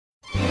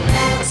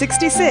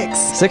66.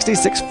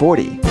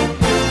 6640.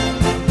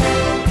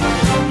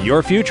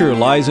 Your future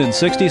lies in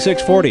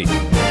 6640.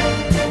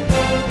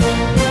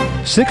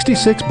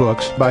 66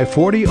 books by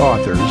 40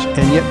 authors,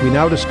 and yet we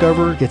now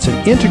discover it's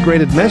an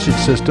integrated message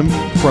system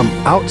from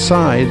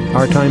outside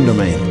our time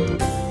domain.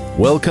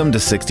 Welcome to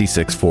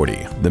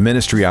 6640, the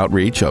ministry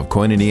outreach of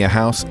Koinonia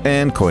House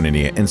and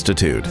Koinonia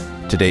Institute.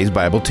 Today's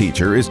Bible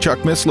teacher is Chuck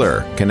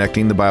Missler,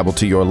 connecting the Bible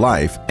to your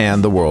life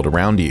and the world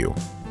around you.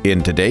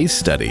 In today's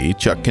study,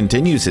 Chuck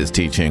continues his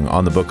teaching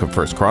on the book of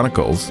 1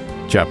 Chronicles,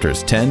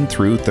 chapters 10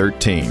 through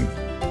 13.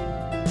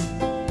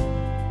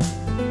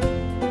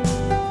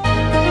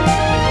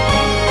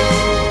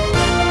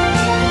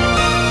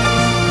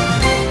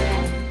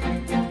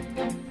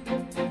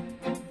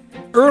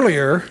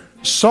 Earlier,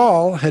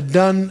 Saul had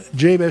done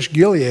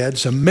Jabesh-Gilead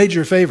some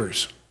major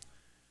favors.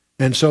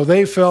 And so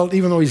they felt,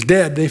 even though he's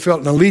dead, they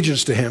felt an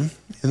allegiance to him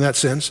in that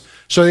sense.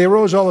 So they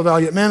arose all the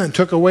valiant men and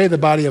took away the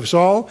body of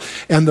Saul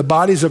and the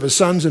bodies of his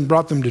sons and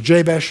brought them to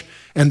Jabesh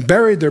and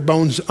buried their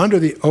bones under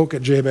the oak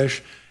at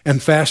Jabesh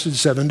and fasted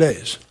 7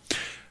 days.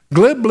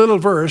 Glib little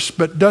verse,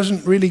 but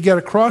doesn't really get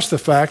across the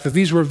fact that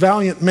these were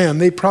valiant men.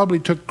 They probably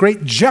took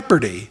great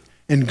jeopardy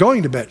in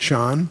going to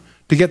Bet-Shan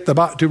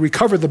to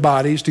recover the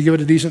bodies, to give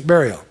it a decent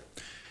burial.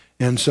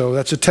 And so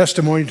that's a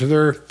testimony to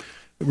their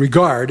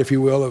regard, if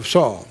you will, of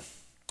Saul.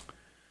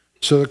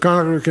 So the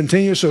chronicler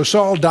continues, so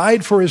Saul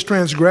died for his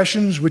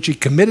transgressions which he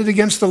committed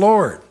against the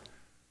Lord.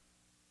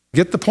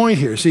 Get the point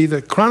here. See,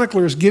 the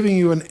chronicler is giving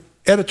you an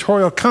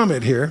editorial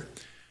comment here.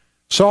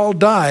 Saul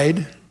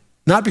died,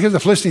 not because the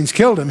Philistines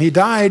killed him. He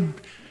died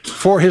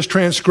for his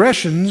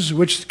transgressions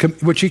which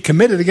he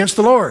committed against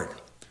the Lord.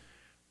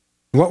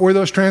 What were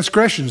those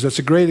transgressions? That's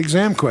a great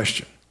exam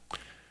question.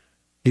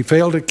 He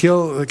failed to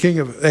kill the king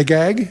of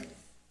Agag,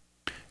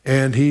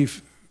 and he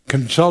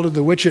consulted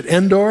the witch at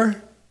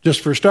Endor,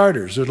 just for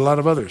starters. There's a lot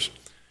of others.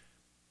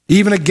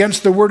 Even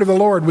against the word of the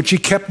Lord, which he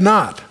kept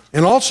not,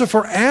 and also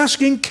for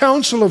asking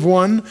counsel of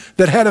one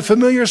that had a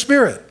familiar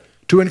spirit,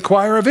 to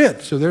inquire of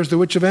it. So there's the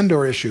witch of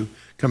Endor issue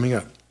coming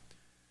up.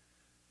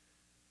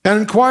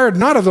 And inquired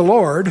not of the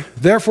Lord,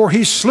 therefore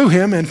he slew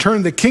him and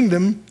turned the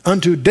kingdom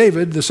unto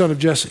David, the son of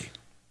Jesse.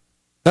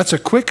 That's a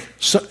quick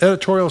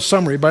editorial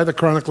summary by the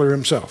chronicler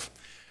himself.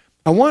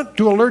 I want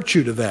to alert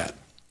you to that.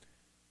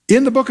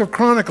 In the book of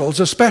Chronicles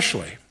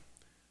especially,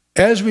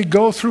 as we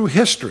go through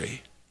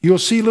history, you'll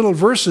see little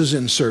verses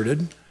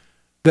inserted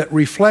that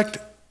reflect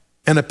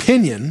an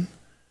opinion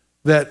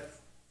that,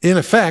 in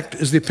effect,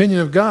 is the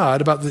opinion of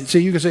God about the... See,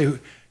 you can say,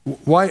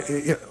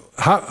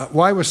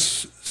 why was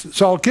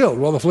Saul killed?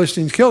 Well, the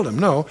Philistines killed him.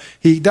 No,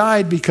 he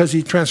died because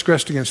he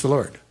transgressed against the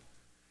Lord.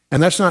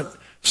 And that's not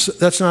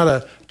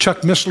a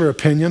Chuck Missler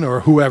opinion or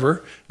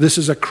whoever. This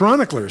is a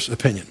chronicler's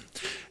opinion.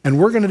 And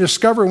we're going to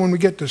discover when we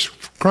get to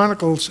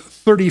Chronicles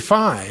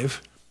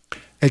 35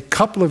 a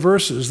couple of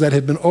verses that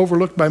have been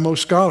overlooked by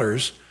most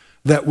scholars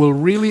that will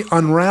really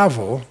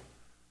unravel,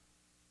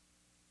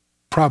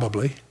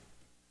 probably,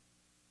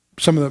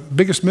 some of the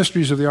biggest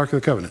mysteries of the Ark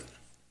of the Covenant.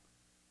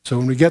 So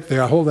when we get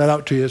there, I'll hold that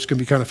out to you. It's going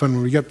to be kind of fun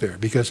when we get there,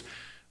 because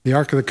the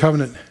Ark of the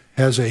Covenant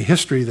has a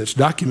history that's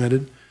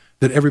documented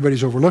that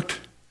everybody's overlooked.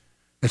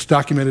 It's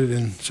documented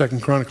in 2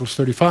 Chronicles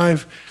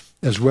 35,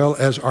 as well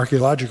as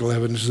archaeological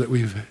evidence that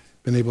we've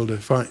been able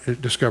to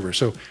discover.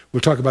 So we'll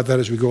talk about that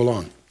as we go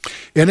along.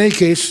 In any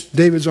case,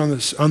 David's on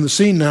the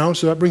scene now,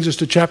 so that brings us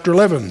to chapter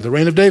 11, the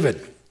reign of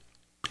David.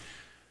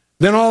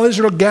 Then all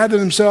Israel gathered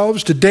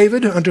themselves to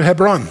David unto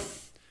Hebron,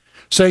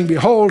 saying,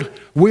 Behold,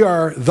 we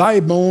are thy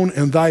bone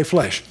and thy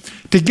flesh.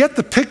 To get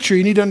the picture,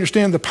 you need to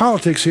understand the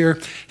politics here.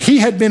 He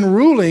had been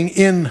ruling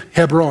in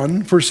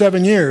Hebron for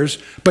 7 years,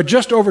 but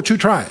just over 2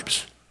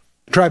 tribes,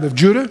 the tribe of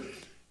Judah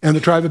and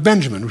the tribe of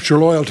Benjamin, which are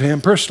loyal to him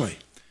personally.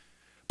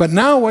 But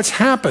now what's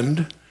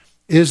happened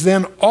is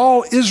then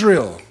all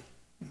Israel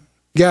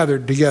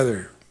gathered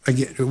together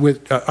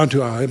unto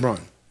Hebron.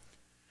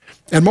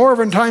 And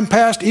moreover, in time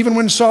past, even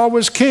when Saul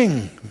was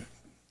king,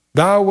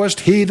 thou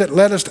wast he that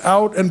leddest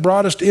out and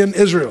broughtest in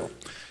Israel.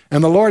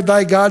 And the Lord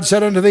thy God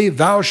said unto thee,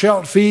 Thou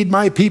shalt feed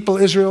my people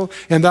Israel,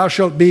 and thou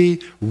shalt be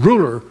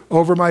ruler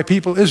over my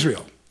people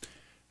Israel.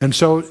 And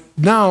so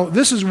now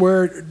this is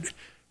where,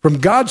 from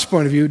God's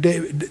point of view,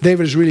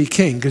 David is really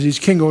king, because he's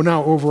king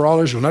now over all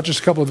Israel, not just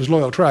a couple of his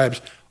loyal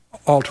tribes,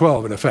 all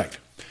 12 in effect.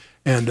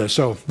 And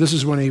so this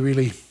is when he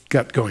really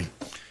got going.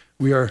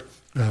 We are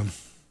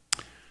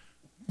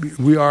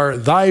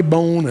thy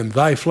bone and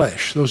thy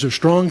flesh. Those are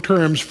strong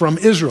terms from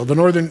Israel, the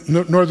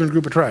northern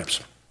group of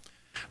tribes.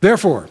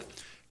 Therefore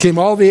came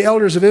all the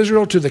elders of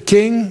Israel to the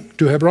king,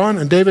 to Hebron,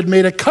 and David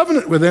made a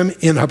covenant with them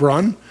in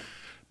Hebron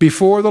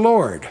before the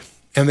Lord.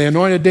 And they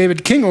anointed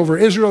David king over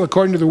Israel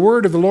according to the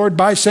word of the Lord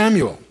by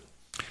Samuel.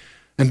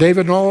 And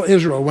David and all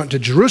Israel went to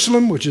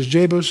Jerusalem, which is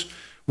Jebus,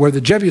 where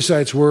the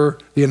Jebusites were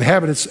the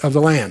inhabitants of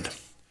the land.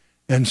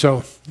 And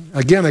so,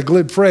 again, a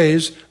glib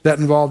phrase that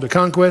involved a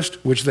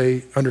conquest, which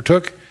they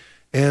undertook,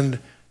 and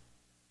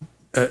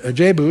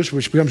Jebus,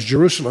 which becomes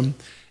Jerusalem,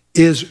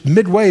 is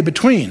midway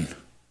between.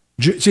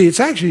 See, it's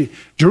actually,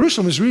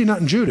 Jerusalem is really not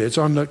in Judah. It's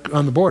on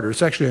the border.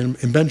 It's actually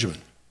in Benjamin.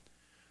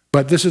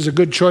 But this is a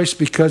good choice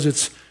because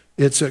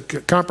it's a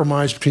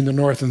compromise between the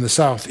north and the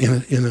south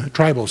in a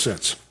tribal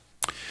sense.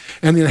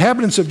 And the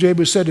inhabitants of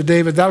Jebus said to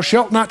David, "Thou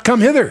shalt not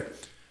come hither."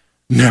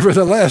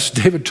 Nevertheless,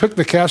 David took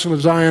the castle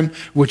of Zion,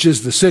 which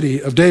is the city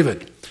of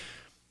David.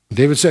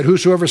 David said,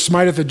 "Whosoever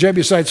smiteth the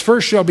Jebusites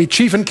first shall be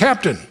chief and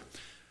captain."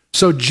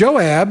 So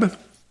Joab,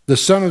 the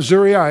son of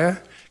Zeruiah,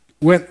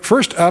 went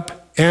first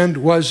up and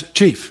was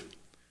chief.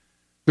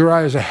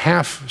 Zeruiah is a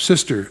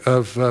half-sister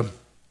of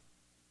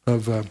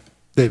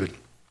David.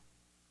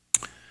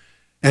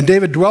 And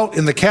David dwelt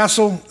in the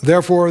castle,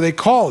 therefore they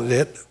called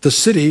it the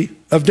city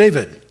of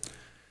David.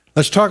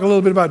 Let's talk a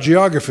little bit about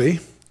geography.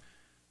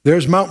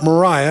 There's Mount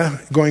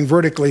Moriah going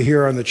vertically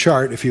here on the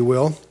chart, if you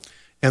will.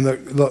 And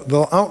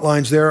the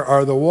outlines there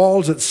are the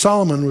walls that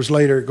Solomon was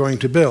later going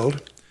to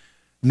build.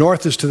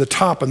 North is to the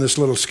top on this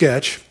little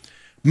sketch.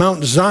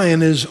 Mount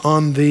Zion is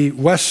on the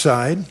west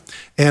side,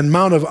 and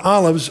Mount of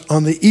Olives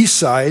on the east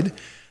side.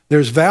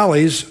 There's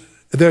valleys.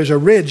 There's a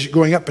ridge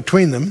going up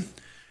between them.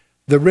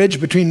 The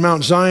ridge between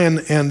Mount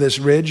Zion and this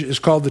ridge is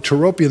called the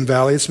Tyropoeon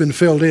Valley. It's been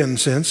filled in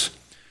since.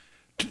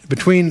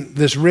 Between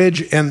this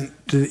ridge and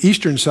to the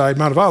eastern side,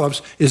 Mount of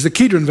Olives, is the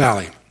Kidron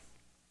Valley.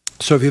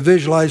 So if you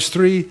visualize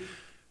three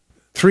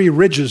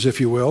ridges,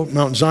 if you will,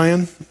 Mount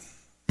Zion,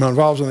 Mount of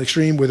Olives on the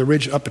extreme with a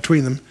ridge up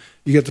between them,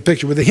 you get the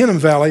picture with the Hinnom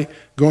Valley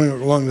going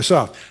along the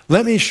south.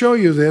 Let me show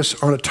you this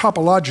on a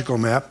topological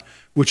map,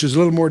 which is a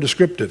little more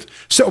descriptive.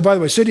 So, by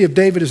the way, city of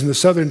David is in the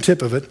southern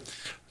tip of it,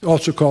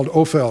 also called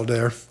Ophel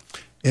there.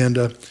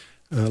 And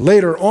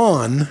later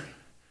on,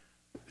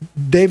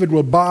 David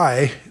will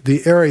buy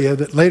the area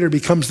that later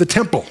becomes the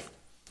temple.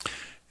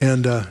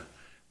 And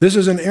this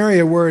is an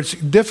area where it's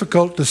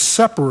difficult to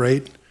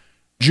separate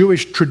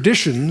Jewish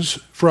traditions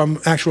from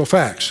actual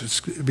facts. It's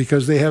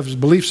because they have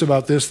beliefs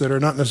about this that are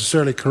not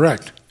necessarily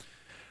correct.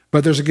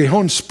 But there's a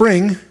Gihon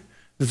spring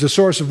that's a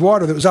source of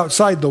water that was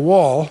outside the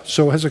wall.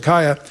 So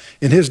Hezekiah,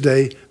 in his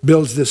day,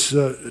 builds this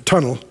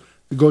tunnel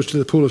that goes to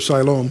the pool of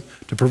Siloam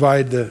to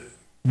provide the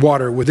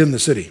water within the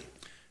city.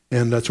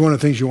 And that's one of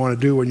the things you want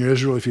to do when you're in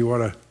Israel if you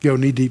want to go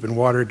knee deep in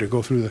water, to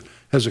go through the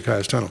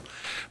Hezekiah's tunnel.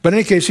 But in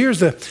any case,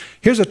 here's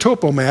a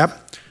topo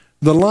map.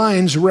 The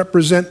lines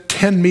represent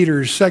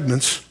 10-meter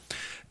segments.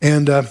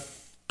 And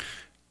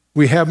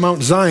we have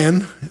Mount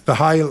Zion, the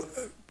high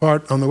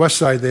part on the west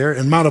side there,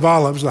 and Mount of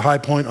Olives, the high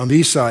point on the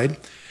east side.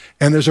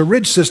 And there's a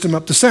ridge system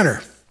up the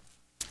center.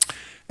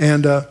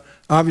 And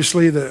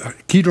obviously the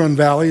Kidron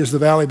Valley is the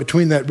valley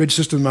between that ridge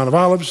system and Mount of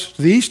Olives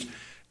to the east.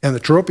 And the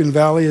Tyropoeon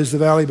Valley is the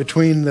valley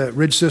between the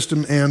ridge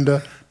system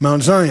and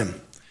Mount Zion.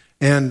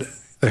 And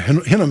the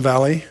Hinnom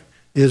Valley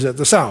is at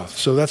the south.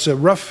 So that's a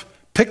rough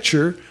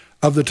picture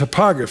of the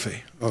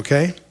topography,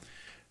 okay?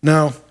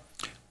 Now,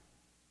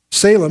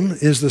 Salem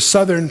is the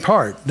southern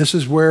part. This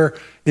is where,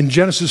 in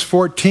Genesis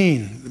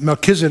 14,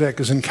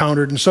 Melchizedek is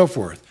encountered and so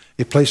forth.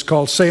 A place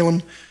called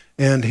Salem,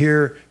 and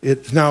here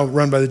it's now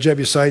run by the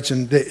Jebusites,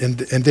 and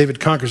David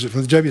conquers it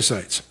from the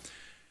Jebusites.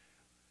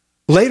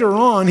 Later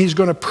on, he's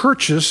going to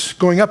purchase,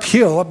 going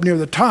uphill, up near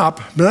the top,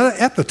 but not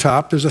at the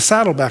top, there's a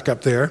saddleback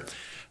up there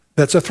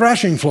that's a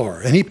thrashing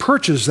floor. And he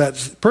purchases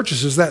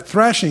that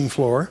thrashing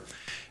floor,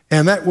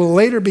 and that will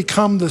later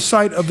become the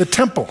site of the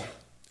temple.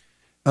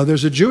 Now,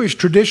 there's a Jewish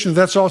tradition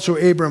that's also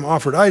Abraham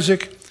offered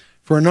Isaac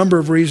for a number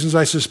of reasons.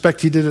 I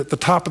suspect he did it at the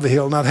top of the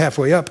hill, not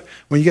halfway up.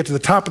 When you get to the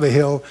top of the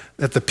hill,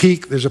 at the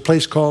peak, there's a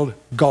place called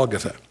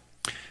Golgotha.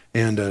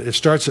 And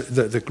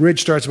the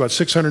ridge starts about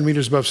 600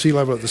 meters above sea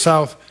level at the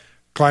south,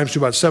 climbs to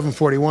about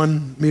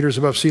 741 meters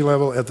above sea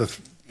level at the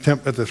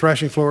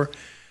thrashing floor,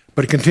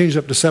 but it continues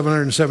up to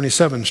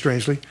 777,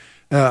 strangely,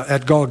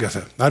 at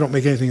Golgotha. I don't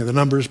make anything of the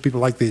numbers.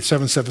 People like the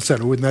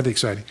 777. Wasn't that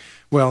exciting?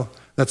 Well,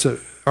 that's an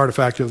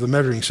artifact of the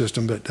measuring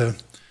system, but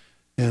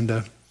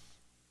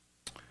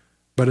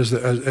as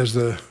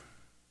the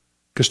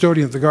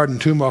custodian at the Garden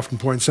Tomb often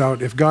points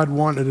out, if God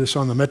wanted us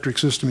on the metric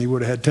system, he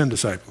would have had 10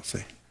 disciples,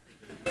 see?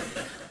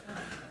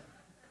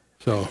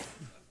 So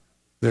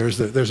there's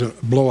a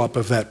blow-up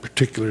of that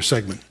particular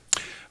segment.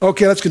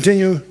 Okay, let's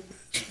continue.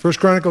 1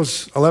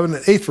 Chronicles 11,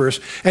 8th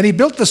verse. And he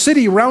built the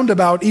city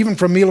roundabout, even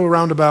from Millo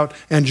roundabout,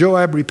 and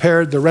Joab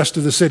repaired the rest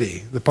of the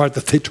city, the part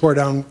that they tore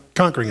down,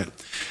 conquering it.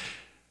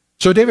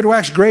 So David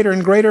waxed greater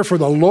and greater, for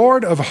the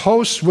Lord of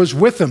hosts was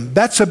with him.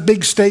 That's a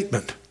big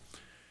statement.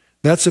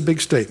 That's a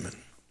big statement.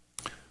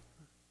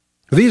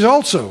 These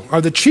also are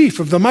the chief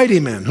of the mighty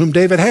men whom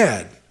David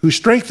had, who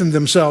strengthened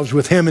themselves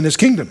with him in his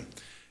kingdom,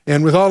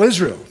 and with all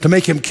Israel, to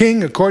make him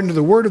king according to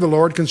the word of the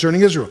Lord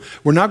concerning Israel.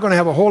 We're not going to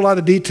have a whole lot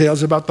of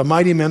details about the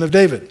mighty men of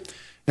David.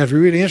 And if you're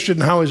really interested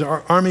in how his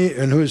army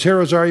and who his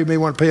heroes are, you may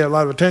want to pay a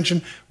lot of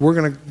attention. We're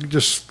going to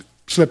just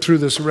slip through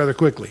this rather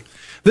quickly.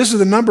 This is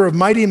the number of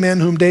mighty men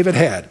whom David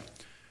had.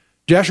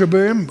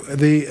 Jashobeam,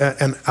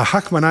 and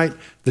Ahakmonite,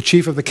 the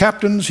chief of the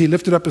captains, he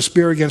lifted up a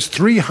spear against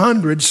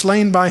 300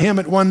 slain by him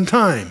at one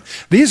time.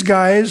 These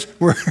guys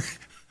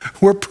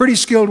were pretty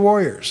skilled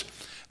warriors.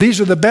 These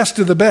are the best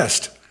of the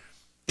best.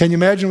 Can you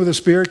imagine with a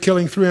spear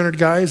killing 300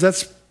 guys?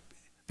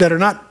 That are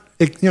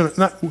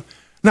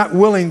not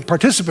willing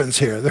participants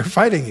here. They're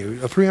fighting you,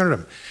 300 of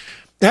them.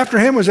 After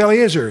him was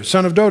Eleazar,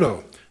 son of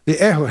Dodo, the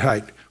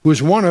Ahohite, who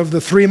was one of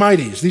the three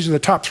mighties. These are the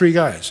top three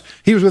guys.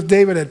 He was with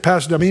David at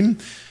Pas-dammim,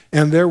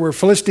 and there were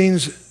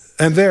Philistines,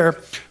 and there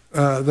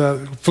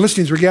the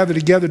Philistines were gathered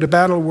together to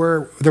battle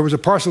where there was a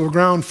parcel of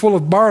ground full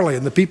of barley,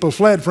 and the people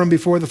fled from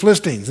before the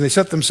Philistines. And they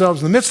set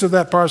themselves in the midst of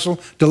that parcel,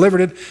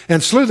 delivered it,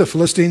 and slew the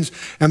Philistines,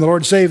 and the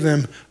Lord saved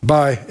them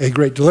by a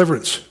great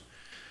deliverance.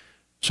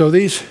 So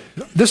this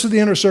is the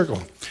inner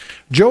circle.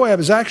 Joab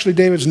is actually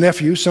David's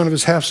nephew, son of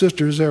his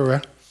half-sister,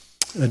 Zeruiah.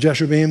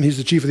 Jeshobeam, he's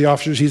the chief of the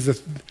officers.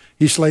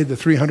 He slayed the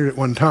 300 at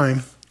one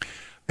time.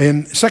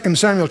 In 2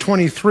 Samuel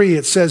 23,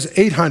 it says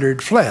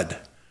 800 fled.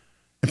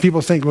 And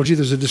people think, well, gee,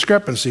 there's a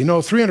discrepancy.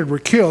 No, 300 were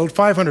killed,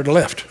 500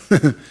 left.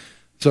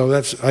 So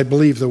that's, I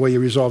believe, the way you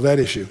resolve that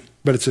issue.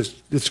 But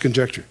it's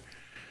conjecture.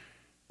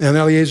 And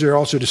Eleazar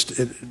also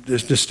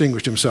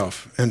distinguished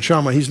himself. And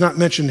Shammah, he's not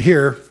mentioned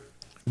here,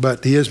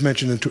 but he is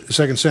mentioned in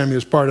 2 Samuel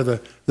as part of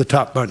the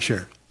top bunch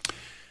here.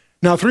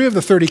 Now 3 of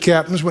the 30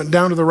 captains went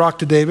down to the rock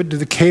to David, to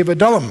the cave of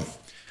Adullam,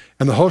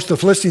 and the host of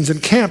the Philistines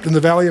encamped in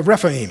the valley of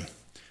Rephaim.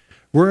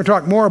 We're going to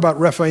talk more about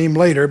Rephaim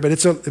later, but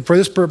for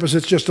this purpose,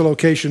 it's just a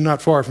location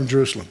not far from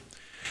Jerusalem.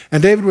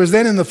 And David was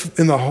then in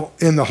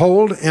the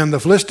hold, and the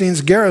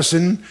Philistines'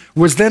 garrison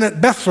was then at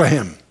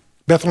Bethlehem.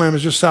 Bethlehem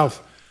is just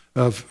south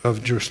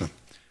of Jerusalem.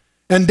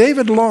 And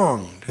David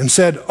longed and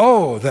said,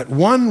 "Oh, that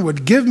one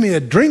would give me a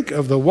drink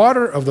of the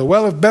water of the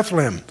well of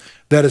Bethlehem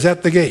that is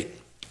at the gate."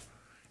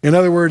 In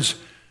other words,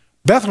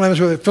 Bethlehem is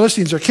where the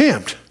Philistines are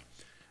camped.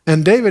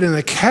 And David, in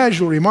the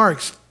casual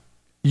remarks,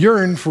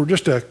 yearned for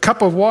just a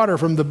cup of water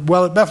from the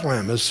well at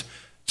Bethlehem as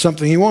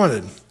something he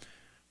wanted.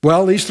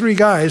 Well, these 3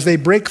 guys, they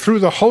break through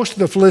the host of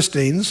the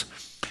Philistines,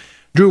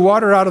 drew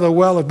water out of the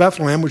well of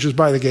Bethlehem, which is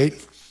by the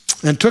gate,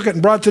 and took it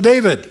and brought it to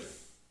David.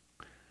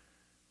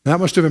 That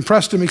must have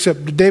impressed him,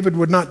 except David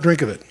would not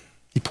drink of it.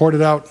 He poured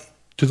it out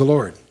to the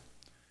Lord.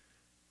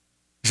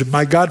 He said,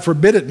 "My God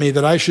forbid it me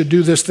that I should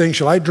do this thing.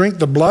 Shall I drink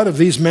the blood of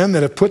these men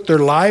that have put their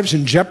lives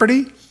in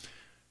jeopardy?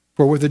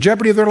 For with the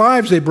jeopardy of their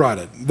lives they brought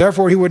it.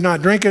 Therefore he would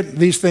not drink it.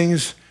 These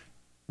things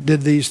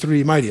did these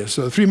 3 mightiest."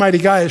 So the 3 mighty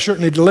guys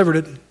certainly delivered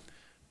it,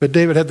 but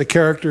David had the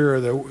character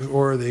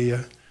or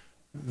the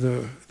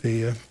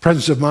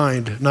presence of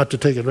mind not to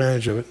take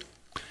advantage of it.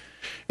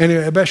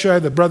 Anyway, Abishai,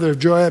 the brother of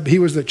Joab, he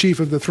was the chief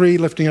of the 3,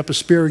 lifting up a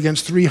spear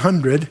against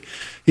 300.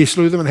 He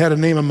slew them and had a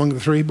name among the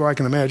 3, boy, I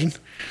can imagine.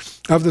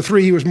 Of the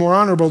 3, he was more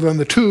honorable than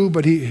the 2,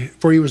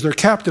 for he was their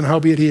captain,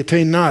 howbeit he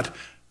attained not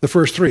the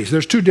first 3. So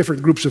there's 2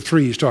 different groups of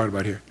 3 he's talking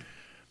about here.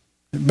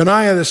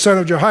 Benaiah, the son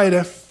of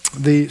Jehoiada,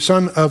 the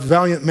son of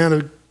valiant man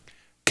of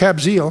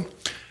Kabzeel,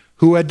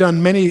 who had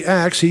done many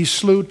acts, he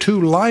slew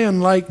 2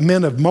 lion-like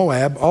men of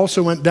Moab,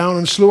 also went down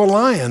and slew a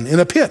lion in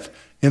a pit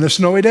in a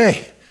snowy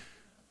day.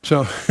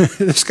 So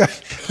this guy,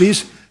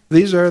 these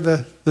are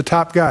the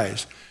top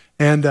guys.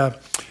 And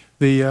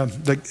he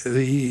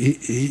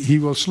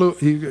will slew. I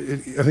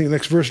think the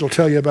next verse will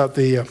tell you about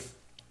he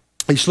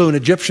slew an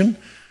Egyptian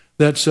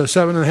that's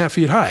 7.5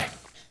 feet high.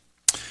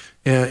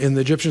 In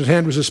the Egyptian's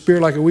hand was a spear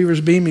like a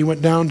weaver's beam. He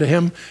went down to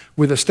him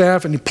with a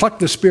staff, and he plucked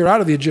the spear out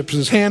of the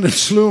Egyptian's hand and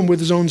slew him with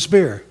his own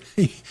spear.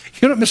 You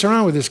don't mess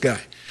around with this guy.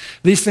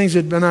 These things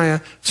did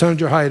Benaiah, son of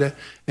Jehoiada,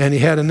 and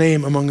he had a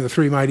name among the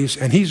 3 mighties,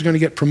 and he's going to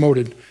get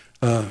promoted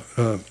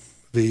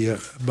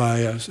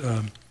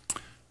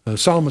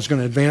Solomon's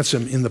going to advance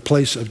him in the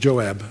place of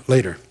Joab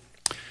later.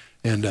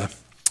 And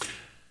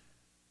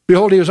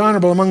behold, he was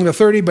honorable among the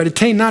 30, but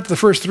attained not to the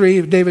first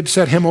 3. David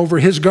set him over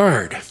his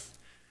guard.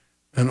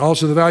 And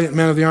also the valiant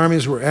men of the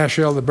armies were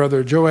Ashel, the brother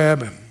of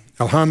Joab,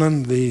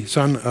 Elhanan, the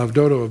son of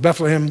Dodo of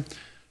Bethlehem,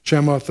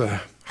 Shemoth, the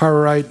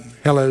Hararite,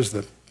 Helez,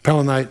 the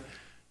Pelonite,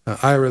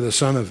 Ira, the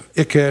son of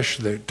Ikesh,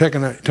 the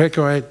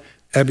Tekoite,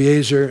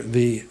 Abiezer,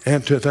 the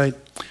Antothite,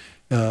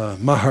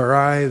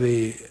 Maharai,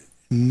 the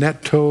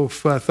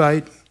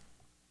Netophathite.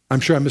 I'm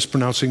sure I'm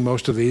mispronouncing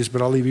most of these,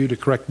 but I'll leave you to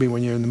correct me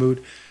when you're in the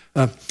mood.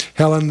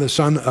 Helen, the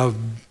son of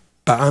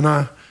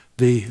Baana,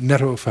 the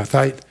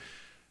Netophathite.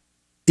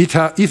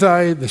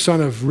 Ithai, the son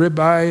of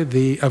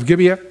Ribai, of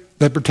Gibeah,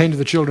 that pertained to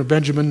the children of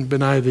Benjamin.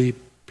 Benai, the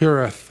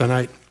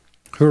Pirathonite.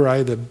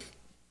 Hurai, the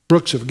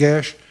brooks of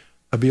Gash.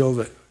 Abiel,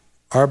 the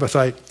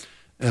Arbathite.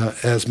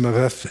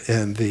 Asmaveth,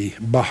 and the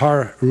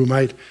Bahar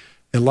Rumite.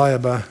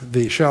 Eliabah,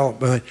 the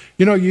Shalbonite.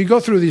 You know, you go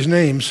through these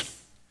names,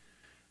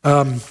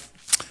 and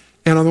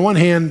on the one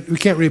hand, we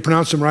can't really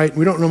pronounce them right.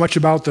 We don't know much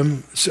about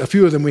them. A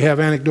few of them, we have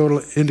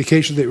anecdotal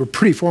indications they were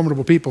pretty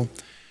formidable people.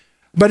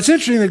 But it's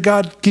interesting that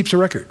God keeps a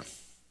record.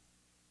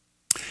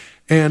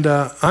 And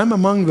I'm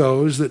among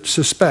those that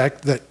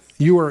suspect that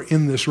you are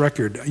in this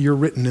record. You're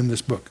written in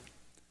this book.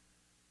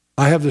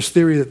 I have this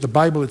theory that the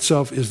Bible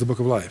itself is the book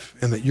of life,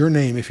 and that your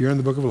name, if you're in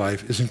the book of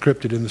life, is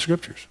encrypted in the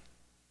scriptures.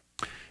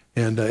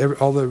 And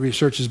all the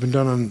research has been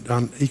done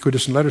on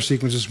equidistant letter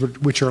sequences,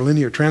 which are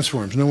linear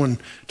transforms. No one,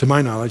 to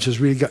my knowledge, has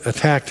really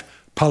attacked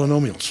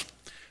polynomials.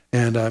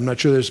 And I'm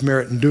not sure there's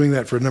merit in doing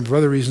that for a number of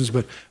other reasons,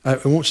 but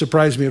it won't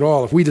surprise me at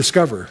all if we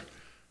discover,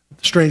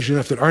 strangely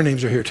enough, that our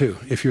names are here too,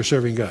 if you're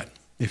serving God.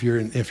 if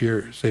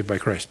you're saved by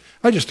Christ.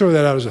 I just throw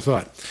that out as a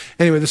thought.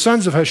 Anyway, the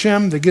sons of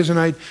Hashem, the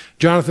Gizonite,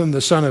 Jonathan,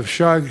 the son of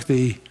Shag,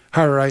 the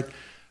Hararite,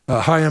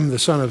 Hayam, the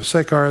son of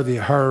Sekar, the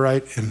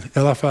Hararite, and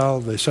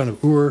Eliphal, the son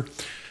of Ur,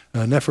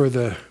 Nepher,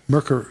 the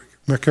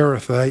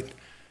Mercherathite,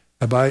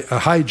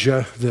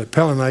 Ahijah, the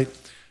Pelonite,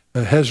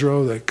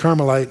 Hezro, the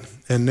Carmelite,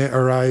 and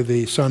Nearai,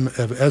 the son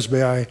of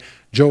Ezbai,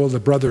 Joel, the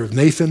brother of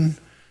Nathan,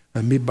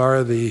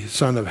 Mibar, the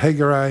son of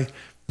Hagari,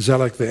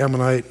 Zelek, the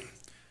Ammonite,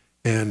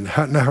 and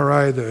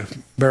Naharai, the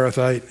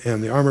Barathite,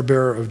 and the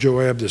armor-bearer of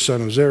Joab, the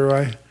son of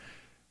Zeruiah,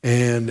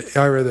 and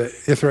Ira, the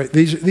Ithrite.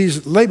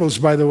 These labels,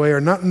 by the way, are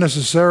not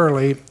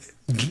necessarily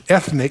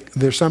ethnic.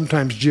 They're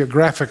sometimes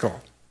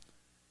geographical.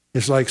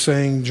 It's like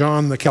saying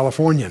John the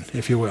Californian,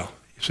 if you will.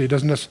 So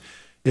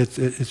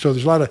so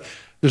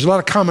there's a lot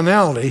of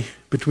commonality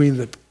between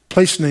the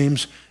place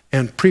names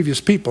and previous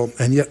people,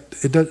 and yet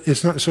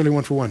it's not necessarily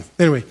one for one.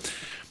 Anyway,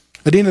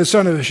 Adinah, the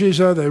son of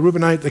Shiza, the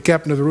Reubenite, the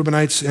captain of the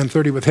Reubenites, and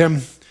 30 with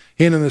him.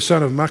 Hanan, the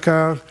son of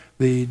Machir,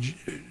 the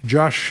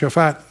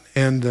Joshaphat,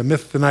 and the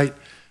Mithanite,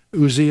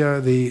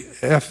 Uzziah, the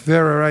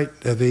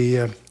Etherite,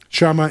 the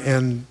Shammah,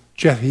 and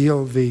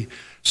Jehiel, the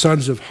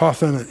sons of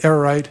Hothan and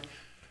Arite.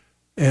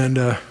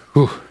 And,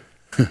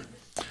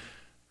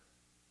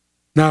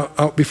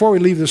 Now, before we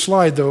leave the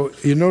slide, though,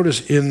 you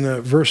notice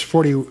in verse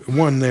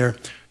 41 there,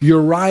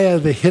 Uriah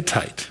the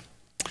Hittite.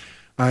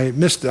 I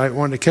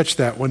wanted to catch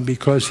that one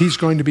because he's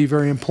going to be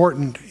very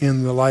important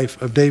in the life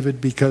of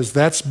David, because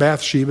that's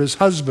Bathsheba's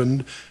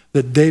husband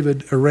that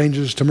David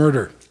arranges to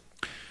murder.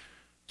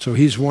 So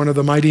he's one of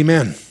the mighty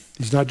men.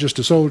 He's not just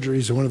a soldier,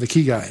 he's one of the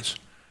key guys.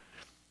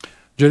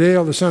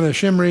 Jediel, the son of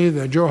Shimri,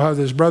 the Johath,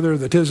 his brother,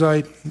 the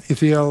Tizite,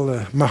 Ithiel,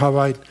 the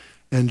Mahavite,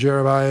 and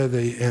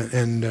Jerebiah,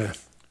 and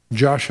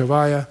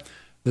Joshaviah,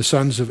 the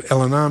sons of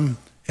Elanam,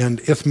 and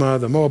Ithma,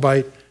 the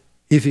Moabite,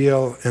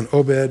 Ethiel, and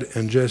Obed,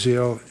 and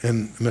Jeziel,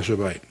 and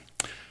Meshabite.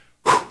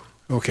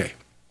 Okay.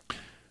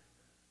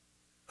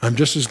 I'm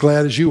just as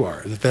glad as you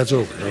are that that's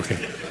over.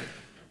 Okay.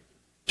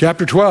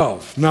 Chapter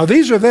 12. Now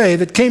these are they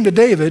that came to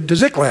David, to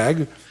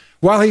Ziklag,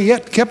 while he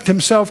yet kept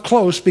himself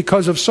close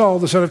because of Saul,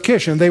 the son of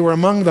Kish, and they were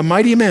among the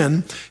mighty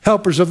men,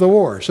 helpers of the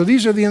war. So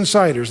these are the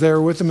insiders. They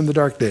were with him in the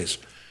dark days.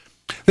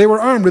 They were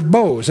armed with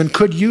bows and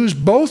could use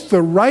both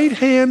the right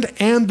hand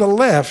and the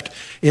left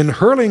in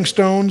hurling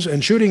stones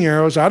and shooting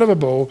arrows out of a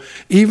bow,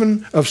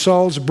 even of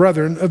Saul's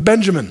brethren of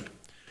Benjamin.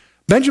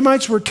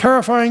 Benjamites were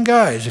terrifying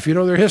guys, if you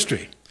know their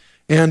history.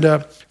 And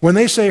when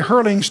they say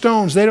hurling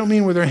stones, they don't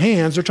mean with their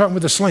hands. They're talking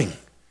with a sling.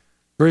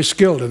 Very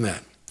skilled in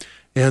that.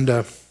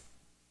 And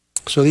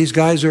so these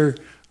guys are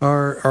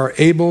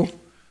able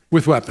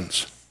with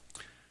weapons,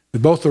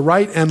 with both the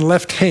right and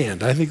left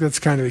hand. I think that's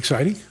kind of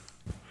exciting.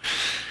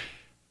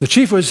 The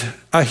chief was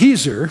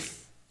Ahiezer,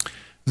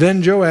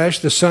 then Joash,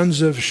 the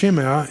sons of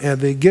Shimea,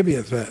 and the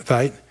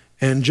Gibeathite,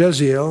 and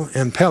Jeziel,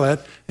 and Pelet,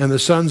 and the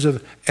sons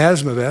of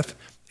Asmaveth,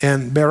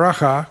 and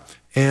Berachah,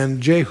 and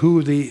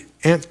Jehu the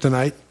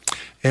Anthonite,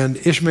 and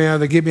Ishmael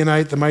the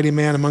Gibeonite, the mighty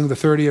man among the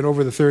 30 and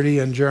over the 30,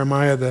 and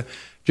Jeremiah the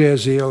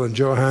Jahaziel, and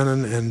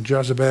Johanan, and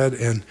Jozabad,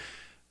 and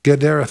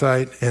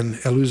Gederathite, and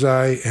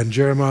Eluzai, and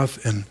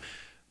Jeremoth, and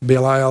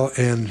Belial,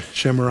 and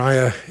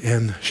Shemariah,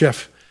 and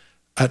Shephatiah.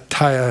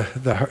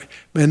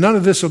 And none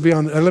of this will be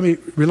on, let me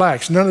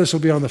relax, none of this will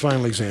be on the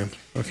final exam.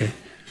 Okay,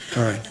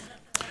 all right.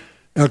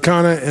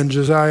 Elkanah, and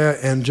Josiah,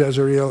 and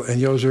Jezreel,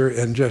 and Yozer,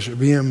 and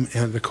Jeshabeam,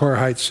 and the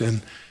Korahites,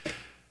 and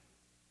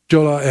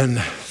Jola, and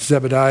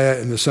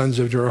Zebediah, and the sons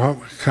of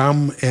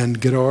Jeroham,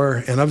 and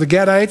Gedor, and of the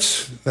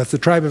Gadites, that's the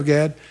tribe of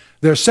Gad.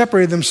 They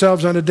separated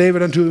themselves unto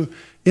David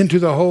into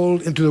the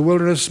hold, into the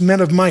wilderness,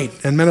 men of might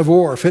and men of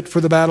war, fit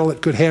for the battle,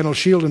 that could handle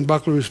shield and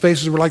buckler, whose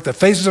faces were like the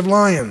faces of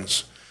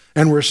lions,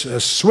 and were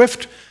as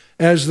swift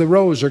as the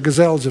roes, or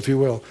gazelles, if you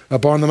will,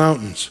 upon the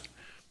mountains.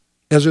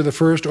 Ezra the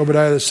first,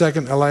 Obadiah the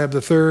second, Eliab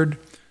the third,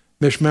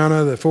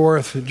 Mishmana the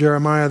fourth,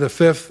 Jeremiah the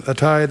fifth,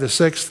 Attai the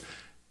sixth,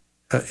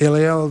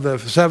 Eliel the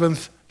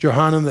seventh,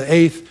 Johanan the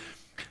eighth,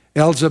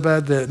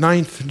 Elzabad the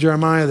ninth,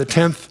 Jeremiah the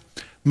 10th,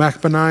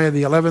 Machbaniah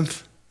the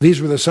 11th. These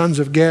were the sons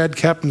of Gad,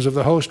 captains of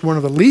the host. One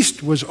of the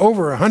least was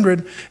over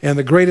 100, and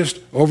the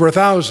greatest over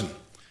 1,000.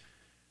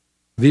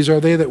 These are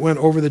they that went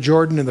over the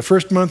Jordan in the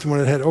first month, when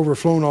it had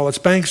overflown all its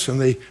banks,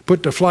 and they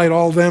put to flight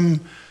all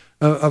them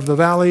of the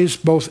valleys,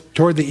 both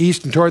toward the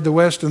east and toward the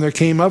west. And there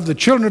came of the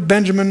children of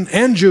Benjamin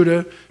and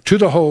Judah to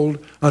the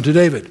hold unto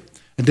David.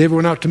 And David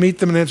went out to meet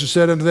them, and answered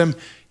said unto them,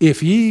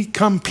 If ye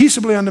come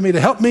peaceably unto me to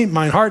help me,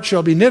 mine heart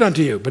shall be knit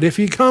unto you. But if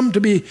ye come to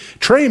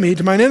betray me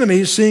to mine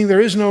enemies, seeing there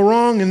is no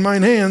wrong in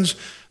mine hands,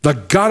 the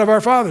God of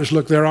our fathers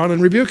look thereon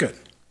and rebuke it.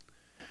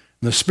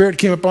 And the Spirit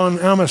came upon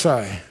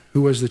Amasai,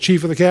 who was the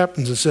chief of the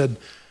captains, and said,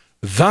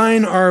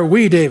 Thine are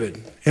we,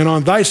 David, and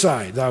on thy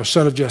side, thou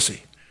son of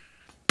Jesse.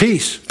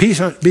 Peace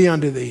be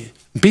unto thee,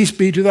 and peace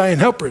be to thine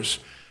helpers,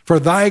 for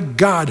thy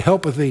God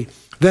helpeth thee.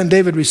 Then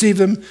David received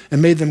them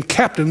and made them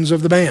captains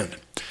of the band.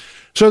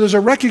 So there's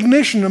a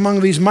recognition among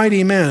these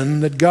mighty men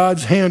that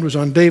God's hand was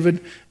on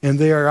David, and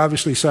they are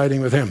obviously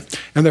siding with him.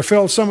 And there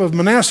fell some of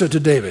Manasseh to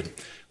David,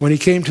 when he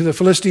came to the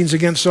Philistines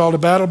against Saul to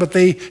battle, but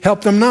they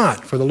helped him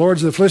not. For the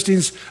lords of the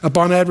Philistines,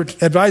 upon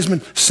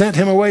advisement, sent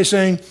him away,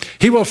 saying,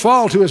 he will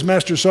fall to his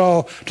master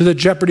Saul to the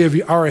jeopardy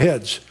of our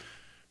heads.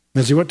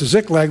 As he went to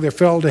Ziklag, there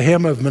fell to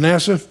him of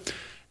Manasseh,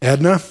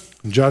 Adnah,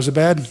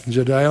 Jozabad,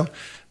 Jediel,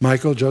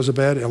 Michael,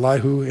 Jozabad,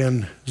 Elihu,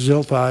 and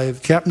Zilthai, the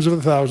captains of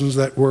the thousands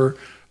that were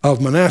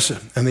of Manasseh.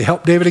 And they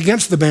helped David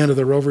against the band of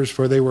the rovers,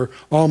 for they were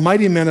all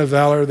mighty men of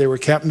valor. They were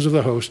captains of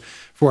the host.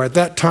 For at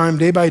that time,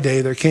 day by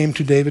day, there came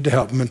to David to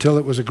help him, until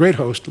it was a great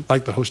host,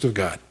 like the host of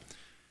God.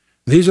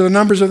 These are the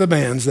numbers of the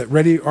bands that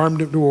ready armed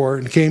to war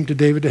and came to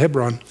David to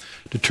Hebron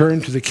to turn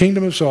to the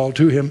kingdom of Saul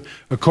to him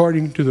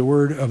according to the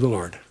word of the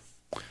Lord.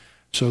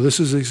 So this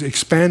is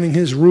expanding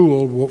his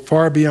rule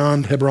far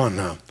beyond Hebron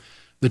now.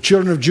 The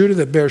children of Judah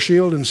that bear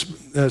shield and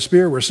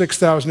spear were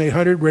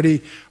 6,800,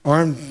 ready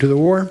armed to the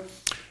war.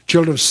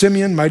 Children of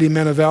Simeon, mighty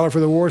men of valor for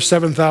the war,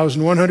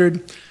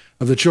 7,100.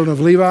 Of the children of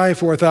Levi,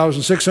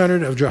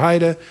 4,600. Of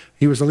Jehoiada,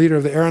 he was the leader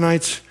of the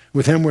Aaronites.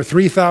 With him were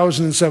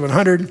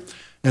 3,700.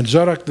 And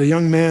Zadok, the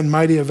young man,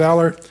 mighty of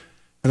valor.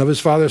 And of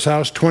his father's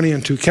house, 20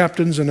 and 2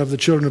 captains. And of the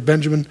children of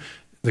Benjamin,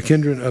 the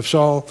kindred of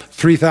Saul,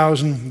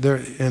 3,000.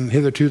 And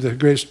hitherto the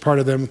greatest part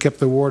of them kept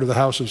the ward of the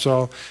house of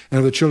Saul. And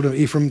of the children of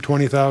Ephraim,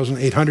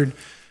 20,800.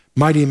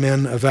 Mighty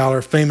men of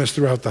valor, famous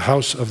throughout the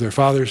house of their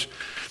fathers.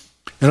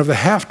 And of the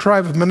half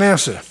tribe of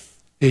Manasseh,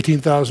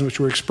 18,000 which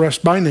were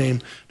expressed by name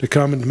to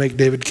come and to make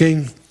David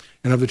king.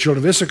 And of the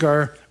children of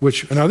Issachar,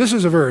 which, now this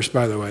is a verse,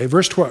 by the way,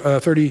 verse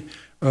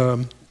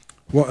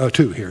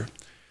 32 here,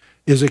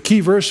 is a key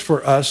verse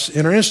for us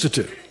in our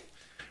institute.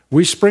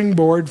 We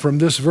springboard from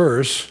this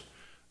verse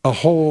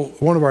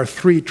one of our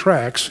 3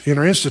 tracks in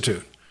our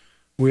institute.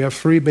 We have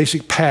 3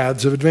 basic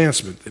paths of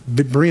advancement.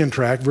 The Berean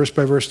track, verse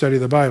by verse study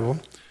of the Bible.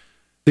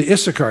 The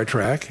Issachar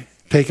track,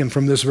 taken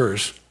from this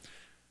verse.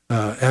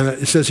 And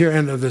it says here,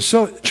 and of the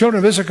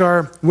children of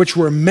Issachar, which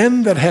were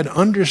men that had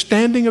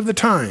understanding of the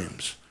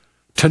times,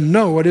 to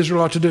know what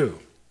Israel ought to do.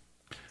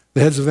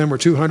 The heads of them were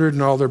 200,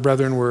 and all their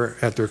brethren were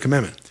at their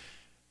commandment.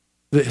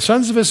 The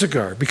sons of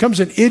Issachar becomes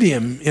an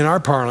idiom in our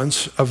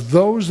parlance of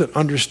those that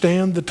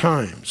understand the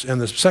times.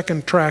 And the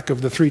second track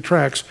of the 3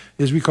 tracks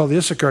is we call the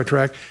Issachar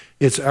track.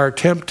 It's our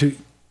attempt to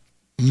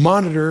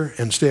monitor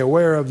and stay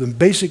aware of the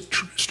basic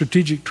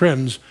strategic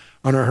trends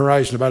on our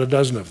horizon, about a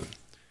dozen of them.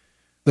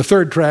 The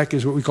third track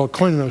is what we call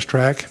Koinonos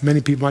track.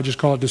 Many people might just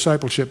call it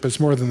discipleship, but it's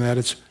more than that.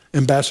 It's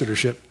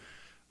ambassadorship.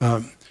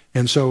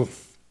 And so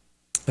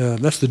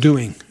that's the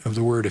doing of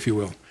the word, if you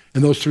will.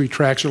 And those 3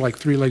 tracks are like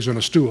 3 legs on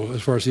a stool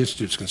as far as the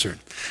Institute's concerned.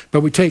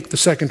 But we take the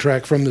second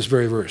track from this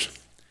very verse.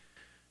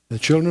 The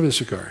children of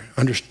Issachar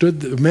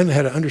understood, the men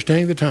had an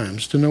understanding of the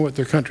times to know what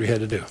their country had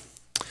to do.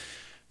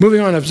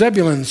 Moving on, of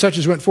Zebulun, such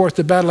as went forth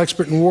to battle,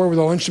 expert in war with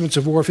all instruments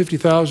of war,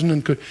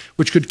 50,000,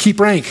 which could keep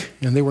rank,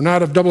 and they were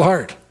not of double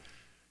heart.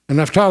 And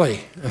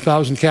Naphtali,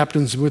 1,000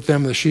 captains with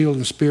them, the shield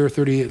and spear,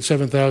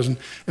 37,000.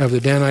 Of the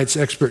Danites,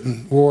 expert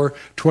in war,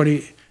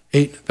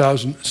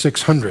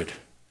 28,600.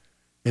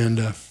 And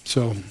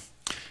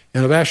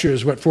of Asher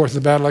is went forth in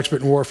the battle,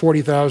 expert in war,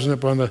 40,000.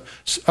 Upon the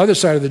other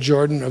side of the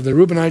Jordan, of the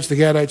Reubenites, the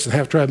Gadites, and the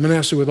half-tribe of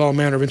Manasseh, with all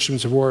manner of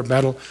instruments of war in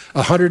battle,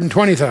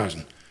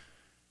 120,000.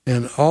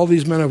 And all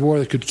these men of war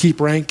that could keep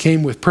rank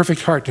came with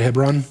perfect heart to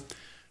Hebron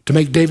to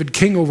make David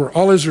king over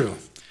all Israel.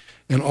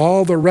 And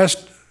all the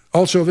rest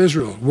also of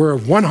Israel were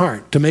of one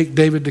heart to make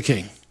David the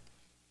king.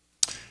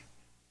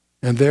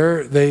 And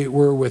there they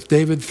were with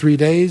David 3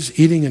 days,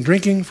 eating and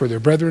drinking, for their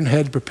brethren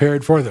had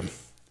prepared for them.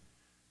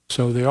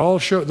 So all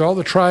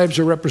the tribes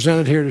are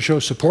represented here to show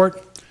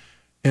support.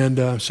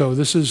 And so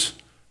this is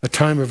a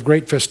time of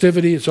great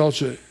festivity. It's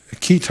also a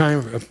key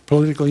time of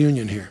political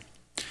union here.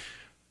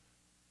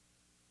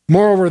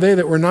 Moreover, they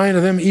that were 9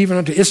 of them, even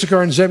unto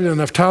Issachar and Zebulun and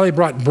Naphtali,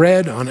 brought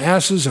bread on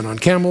asses and on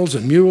camels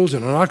and mules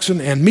and on oxen,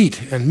 and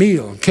meat and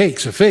meal and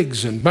cakes of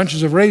figs and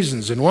bunches of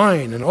raisins and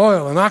wine and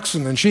oil and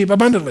oxen and sheep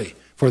abundantly,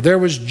 for there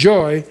was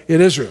joy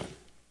in Israel.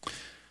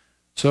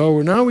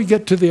 So now we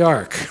get to the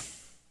ark.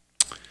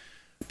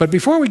 But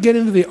before we get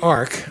into the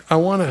ark, I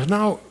want to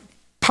now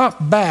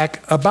pop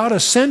back about a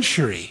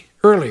century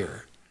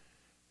earlier.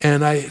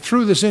 And I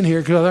threw this in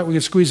here because I thought we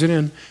could squeeze it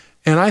in.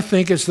 And I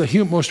think it's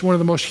one of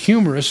the most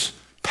humorous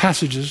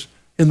passages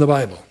in the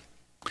Bible.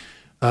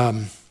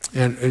 And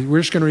we're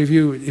just going to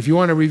review, if you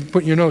want to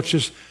put in your notes,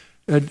 just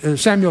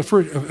Samuel,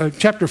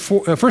 chapter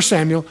 4, 1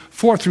 Samuel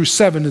 4 through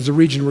 7 is the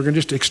region. We're going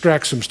to just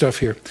extract some stuff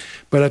here,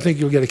 but I think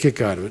you'll get a kick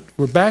out of it.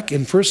 We're back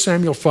in 1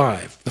 Samuel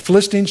 5. The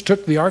Philistines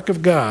took the ark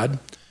of God.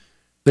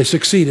 They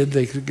succeeded.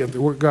 They got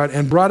the work of God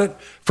and brought it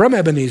from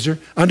Ebenezer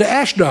unto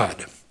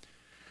Ashdod.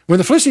 When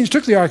the Philistines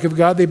took the ark of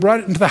God, they brought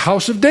it into the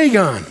house of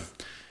Dagon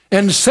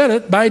and set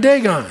it by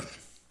Dagon.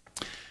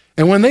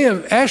 And when they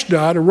of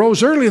Ashdod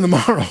arose early in the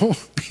morrow,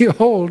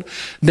 behold,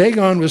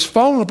 Dagon was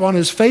fallen upon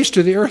his face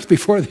to the earth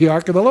before the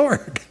ark of the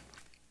Lord.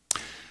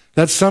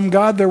 That's some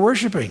god they're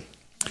worshiping.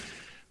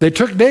 They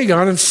took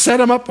Dagon and set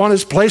him up on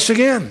his place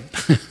again.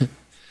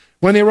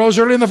 When they arose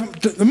early in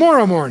the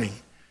morrow morning,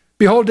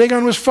 behold,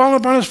 Dagon was fallen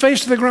upon his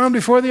face to the ground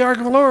before the ark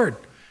of the Lord.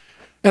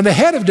 And the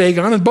head of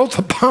Dagon and both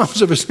the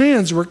palms of his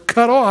hands were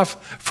cut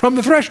off from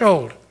the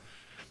threshold.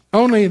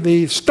 Only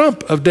the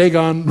stump of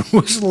Dagon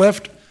was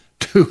left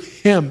to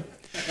him.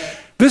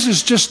 This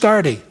is just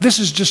starting.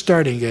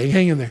 Gang.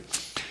 Hang in there.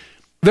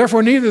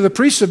 Therefore, neither the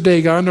priests of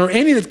Dagon nor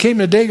any that came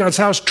to Dagon's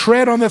house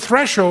tread on the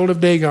threshold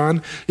of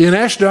Dagon in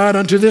Ashdod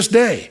unto this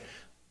day.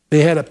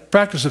 They had a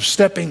practice of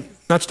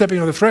not stepping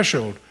on the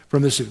threshold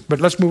from this.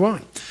 But let's move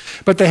on.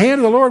 But the hand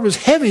of the Lord was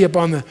heavy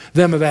upon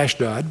them of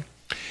Ashdod,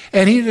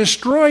 and he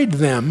destroyed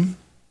them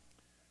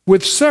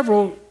with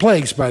several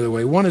plagues, by the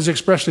way. One is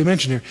expressly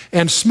mentioned here.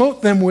 And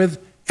smote them with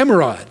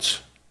emerods.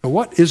 Now,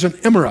 what is an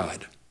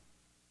emerod?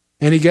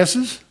 Any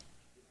guesses?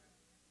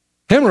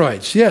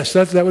 Hemorrhoids, yes,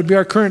 that would be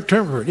our current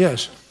term for it,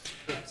 yes.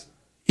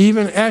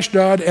 Even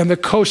Ashdod and the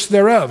coast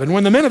thereof. And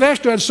when the men of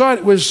Ashdod saw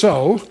it was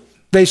so,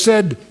 they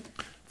said,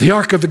 the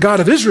ark of the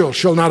God of Israel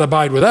shall not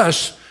abide with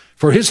us,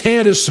 for his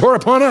hand is sore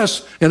upon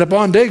us and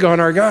upon Dagon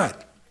our God.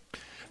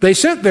 They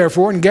sent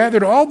therefore and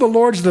gathered all the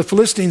lords of the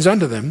Philistines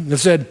unto them and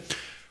said,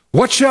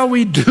 what shall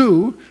we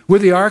do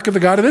with the ark of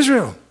the God of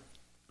Israel?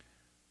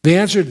 They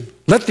answered,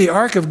 let the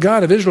ark of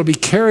God of Israel be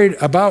carried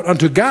about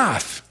unto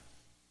Gath.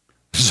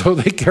 So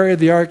they carried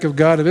the ark of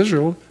God of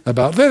Israel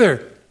about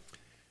thither.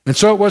 And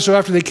so it was, so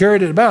after they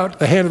carried it about,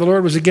 the hand of the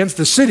Lord was against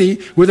the city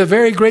with a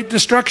very great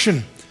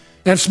destruction,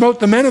 and smote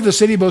the men of the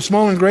city, both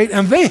small and great,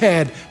 and they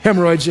had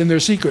hemorrhoids in their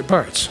secret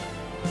parts.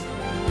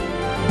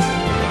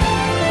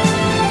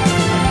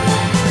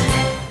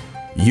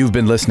 You've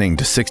been listening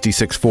to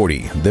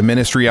 6640, the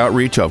ministry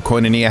outreach of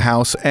Koinonia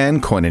House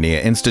and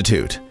Koinonia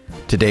Institute.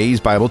 Today's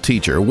Bible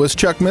teacher was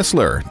Chuck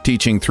Missler,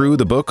 teaching through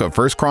the book of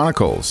 1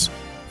 Chronicles.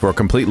 For a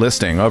complete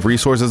listing of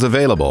resources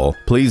available,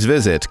 please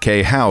visit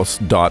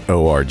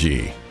khouse.org.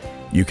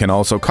 You can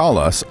also call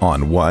us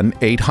on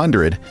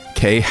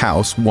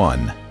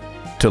 1-800-KHOUSE-1.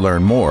 To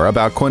learn more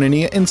about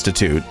Koinonia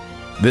Institute,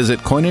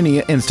 visit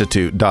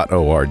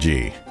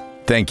koinoniainstitute.org.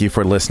 Thank you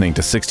for listening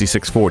to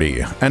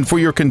 6640 and for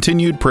your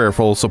continued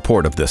prayerful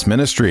support of this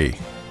ministry.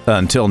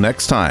 Until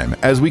next time,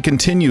 as we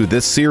continue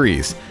this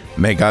series,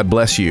 may God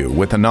bless you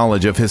with the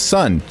knowledge of His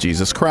Son,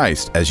 Jesus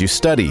Christ, as you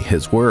study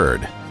His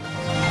Word.